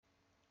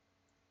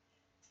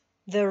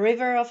The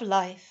River of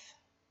Life.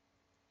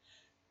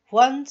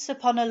 Once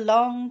upon a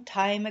long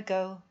time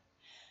ago,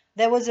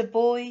 there was a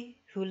boy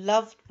who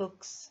loved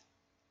books.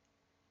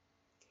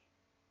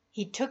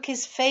 He took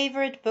his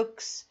favorite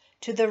books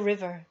to the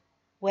river,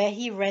 where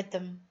he read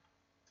them,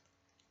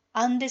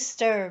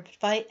 undisturbed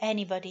by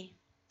anybody.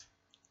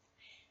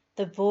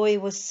 The boy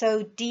was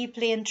so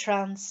deeply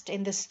entranced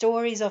in the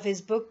stories of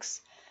his books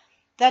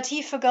that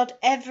he forgot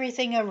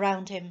everything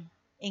around him,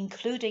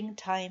 including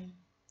time.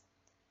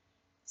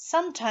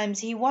 Sometimes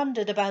he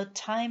wondered about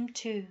time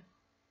too.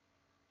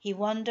 He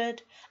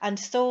wondered and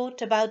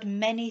thought about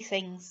many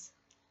things,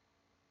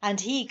 and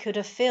he could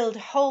have filled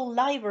whole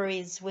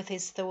libraries with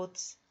his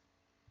thoughts.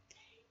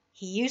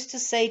 He used to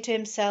say to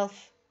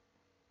himself,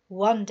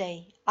 "One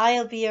day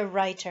I'll be a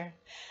writer,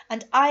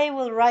 and I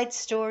will write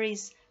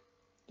stories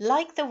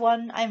like the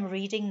one I'm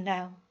reading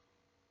now."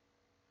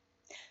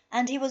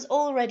 And he was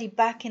already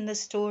back in the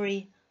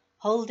story,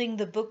 holding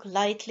the book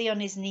lightly on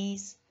his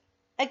knees,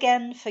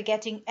 again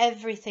forgetting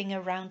everything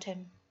around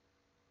him.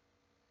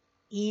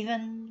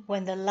 Even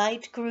when the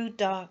light grew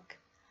dark,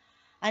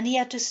 and he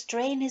had to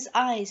strain his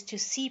eyes to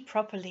see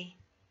properly,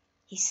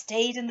 he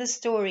stayed in the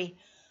story,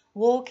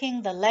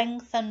 walking the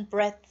length and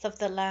breadth of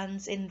the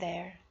lands in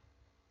there.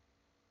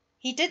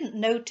 He didn't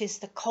notice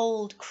the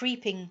cold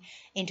creeping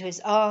into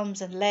his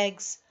arms and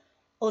legs,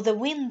 or the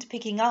wind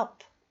picking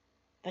up,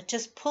 but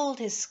just pulled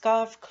his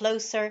scarf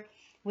closer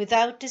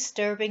without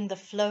disturbing the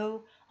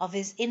flow of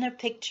his inner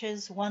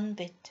pictures one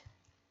bit.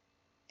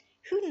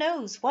 Who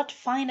knows what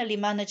finally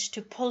managed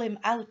to pull him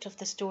out of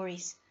the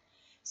stories,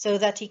 so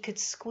that he could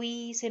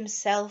squeeze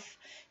himself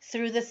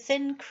through the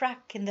thin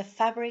crack in the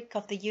fabric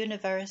of the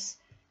universe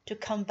to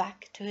come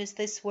back to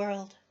this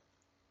world?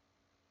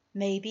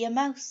 Maybe a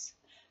mouse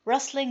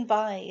rustling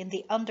by in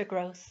the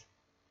undergrowth,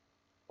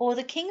 or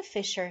the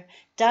kingfisher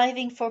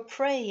diving for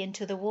prey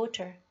into the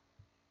water.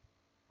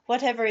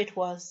 Whatever it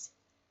was,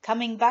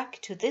 coming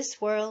back to this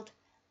world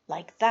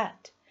like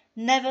that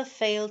never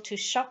failed to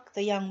shock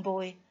the young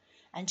boy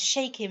and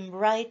shake him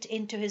right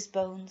into his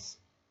bones.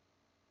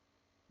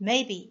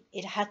 Maybe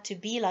it had to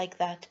be like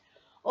that,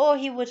 or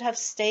he would have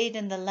stayed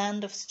in the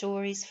land of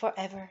stories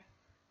forever.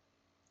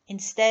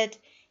 Instead,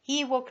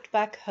 he walked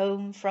back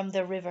home from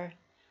the river,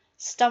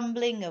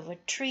 stumbling over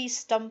tree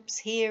stumps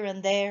here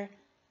and there,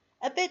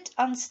 a bit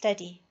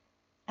unsteady,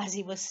 as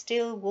he was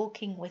still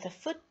walking with a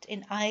foot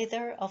in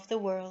either of the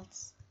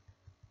worlds.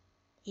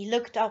 He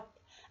looked up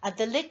at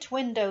the lit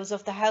windows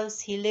of the house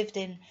he lived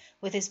in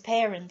with his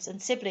parents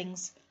and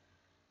siblings,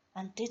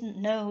 and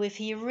didn't know if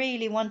he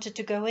really wanted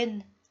to go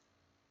in,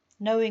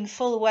 knowing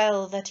full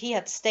well that he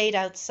had stayed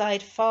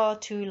outside far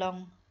too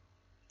long.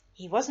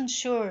 He wasn't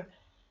sure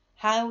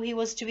how he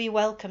was to be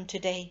welcomed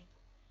today,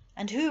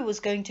 and who was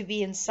going to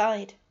be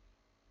inside.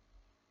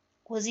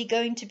 Was he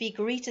going to be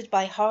greeted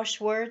by harsh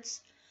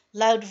words,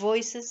 loud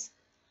voices,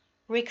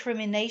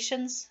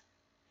 recriminations?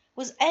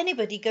 Was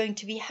anybody going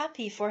to be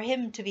happy for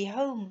him to be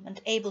home and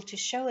able to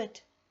show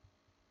it?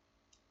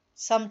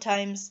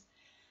 Sometimes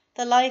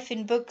the life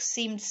in books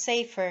seemed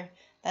safer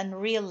than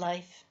real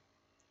life,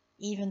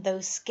 even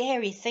though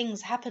scary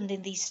things happened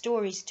in these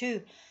stories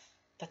too,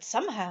 but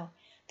somehow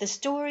the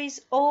stories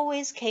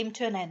always came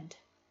to an end.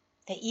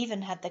 They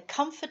even had the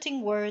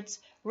comforting words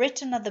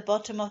written at the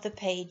bottom of the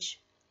page,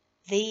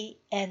 "The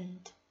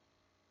End."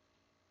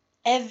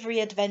 Every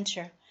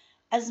adventure,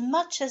 as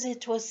much as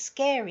it was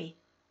scary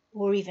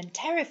or even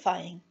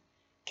terrifying,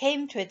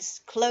 came to its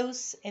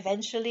close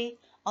eventually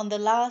on the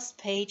last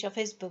page of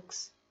his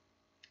books.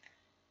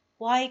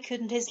 Why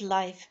couldn't his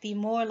life be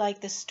more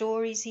like the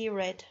stories he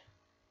read?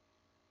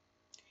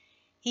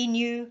 He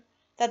knew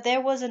that there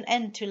was an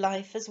end to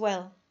life as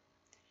well.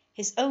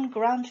 His own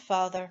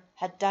grandfather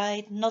had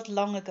died not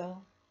long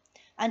ago,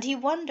 and he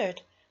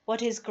wondered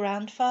what his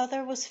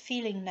grandfather was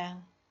feeling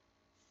now.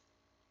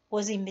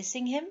 Was he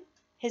missing him,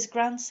 his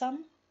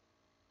grandson?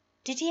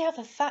 Did he have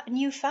a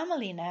new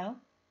family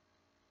now?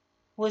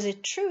 Was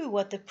it true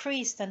what the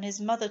priest and his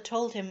mother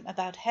told him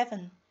about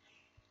heaven,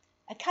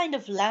 a kind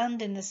of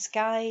land in the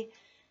sky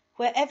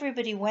where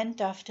everybody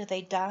went after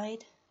they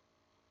died?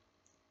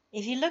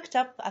 If he looked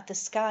up at the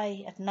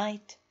sky at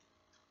night,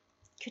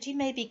 could he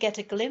maybe get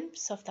a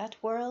glimpse of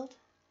that world?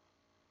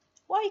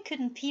 Why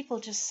couldn't people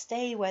just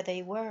stay where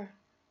they were?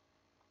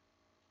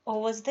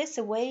 Or was this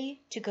a way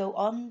to go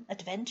on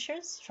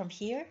adventures from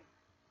here?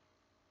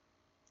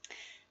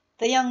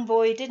 The young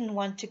boy didn't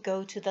want to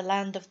go to the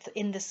land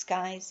in the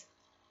skies,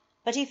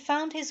 but he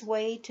found his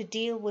way to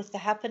deal with the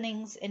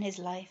happenings in his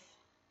life.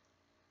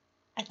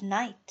 At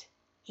night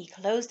he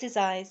closed his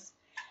eyes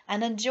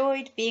and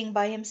enjoyed being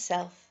by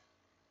himself,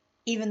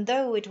 even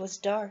though it was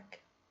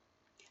dark.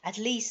 At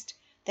least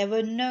there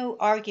were no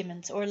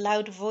arguments or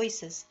loud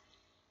voices,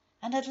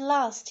 and at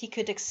last he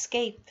could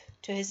escape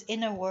to his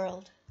inner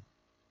world.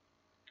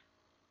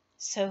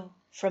 So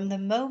from the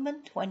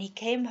moment when he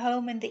came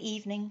home in the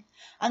evening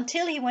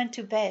until he went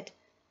to bed,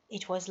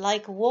 it was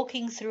like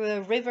walking through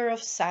a river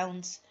of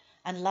sounds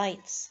and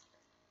lights,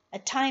 a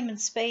time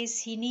and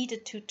space he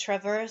needed to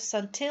traverse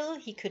until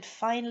he could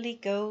finally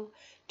go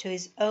to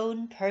his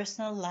own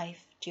personal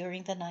life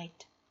during the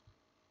night.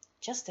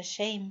 Just a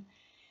shame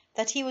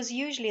that he was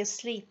usually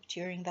asleep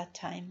during that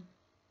time.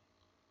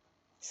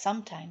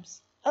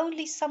 Sometimes,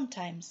 only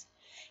sometimes,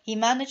 he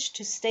managed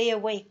to stay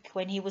awake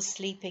when he was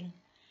sleeping,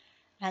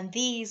 and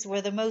these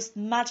were the most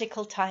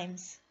magical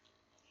times.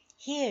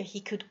 Here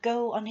he could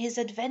go on his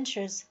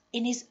adventures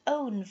in his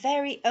own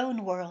very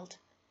own world.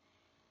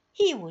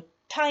 He would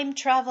time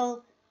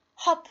travel,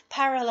 hop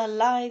parallel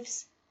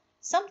lives,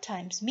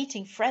 sometimes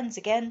meeting friends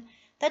again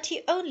that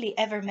he only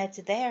ever met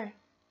there.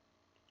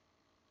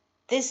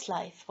 This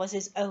life was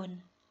his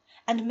own,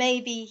 and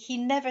maybe he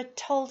never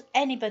told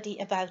anybody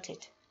about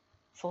it,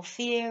 for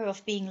fear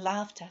of being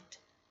laughed at,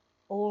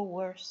 or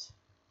worse.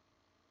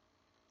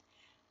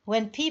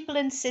 When people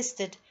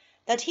insisted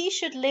that he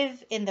should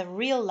live in the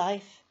real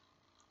life,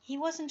 he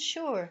wasn't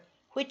sure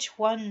which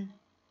one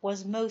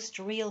was most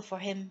real for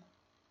him.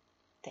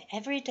 The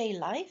everyday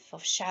life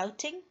of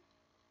shouting,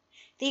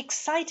 the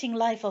exciting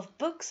life of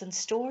books and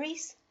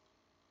stories,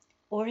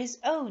 or his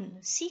own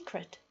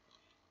secret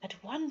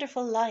but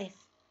wonderful life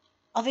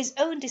of his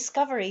own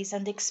discoveries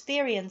and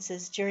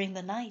experiences during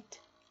the night.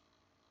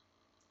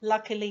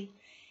 Luckily,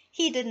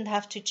 he didn't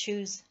have to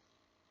choose,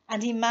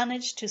 and he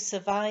managed to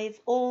survive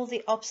all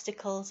the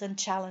obstacles and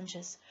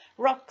challenges,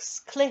 rocks,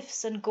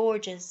 cliffs, and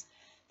gorges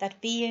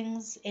that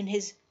beings in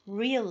his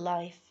real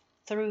life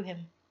threw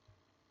him.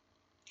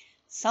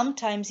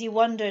 Sometimes he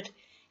wondered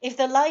if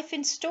the life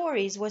in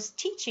stories was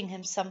teaching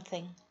him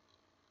something,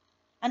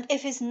 and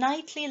if his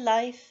nightly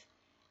life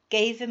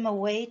gave him a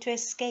way to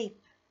escape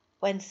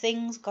when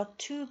things got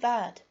too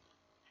bad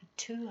and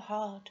too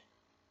hard.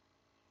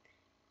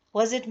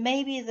 Was it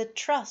maybe the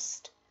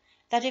trust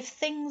that if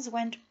things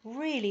went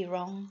really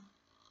wrong,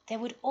 there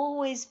would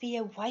always be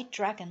a white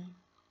dragon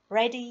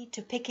ready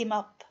to pick him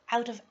up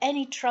out of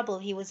any trouble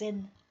he was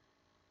in?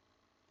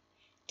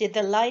 Did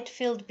the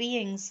light-filled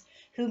beings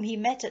whom he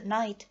met at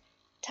night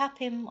tap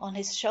him on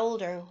his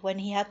shoulder when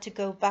he had to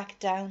go back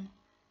down,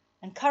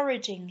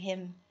 encouraging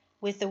him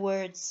with the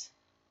words,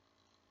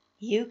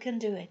 "You can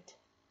do it.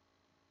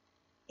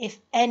 If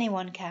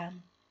anyone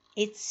can,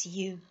 it's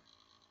you"?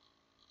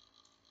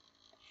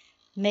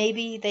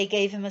 Maybe they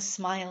gave him a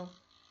smile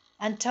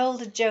and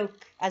told a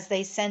joke as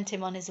they sent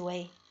him on his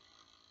way.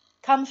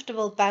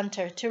 Comfortable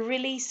banter to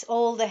release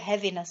all the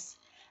heaviness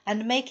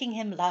and making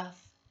him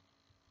laugh,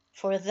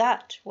 for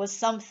that was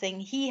something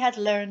he had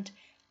learned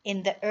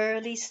in the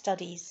early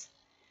studies,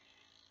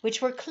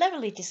 which were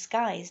cleverly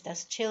disguised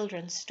as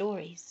children's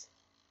stories.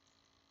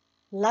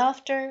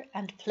 Laughter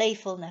and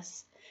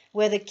playfulness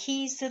were the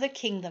keys to the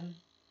kingdom,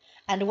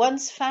 and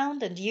once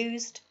found and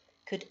used,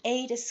 could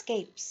aid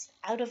escapes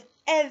out of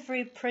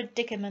every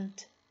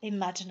predicament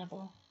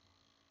imaginable.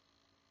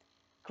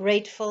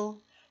 Grateful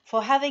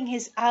for having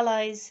his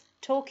allies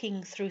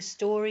talking through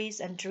stories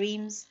and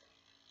dreams,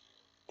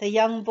 the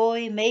young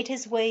boy made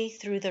his way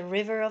through the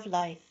river of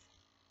life,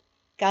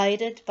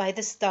 guided by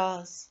the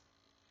stars,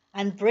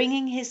 and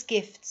bringing his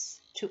gifts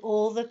to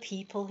all the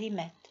people he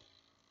met.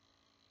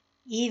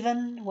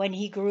 Even when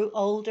he grew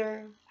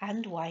older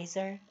and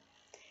wiser,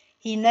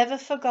 he never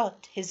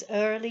forgot his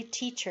early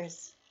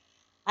teachers,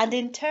 and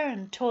in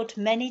turn taught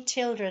many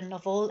children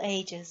of all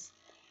ages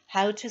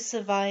how to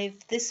survive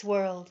this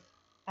world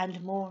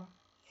and more.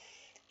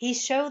 He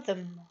showed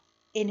them,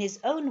 in his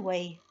own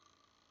way,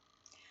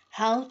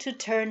 how to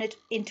turn it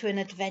into an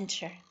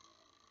adventure,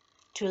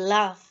 to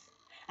laugh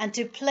and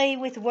to play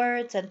with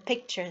words and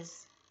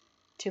pictures,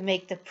 to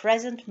make the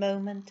present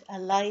moment a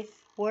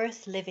life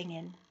worth living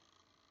in.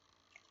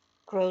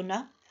 Grown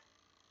up,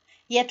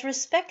 yet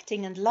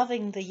respecting and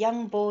loving the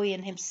young boy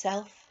in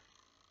himself,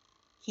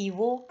 he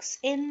walks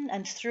in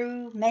and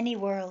through many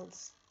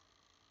worlds,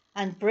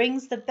 and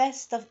brings the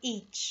best of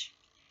each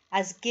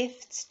as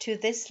gifts to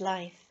this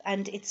life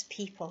and its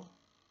people.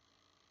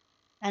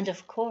 And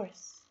of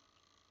course,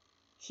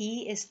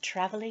 he is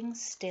traveling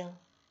still.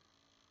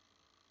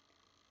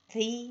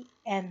 The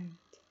end.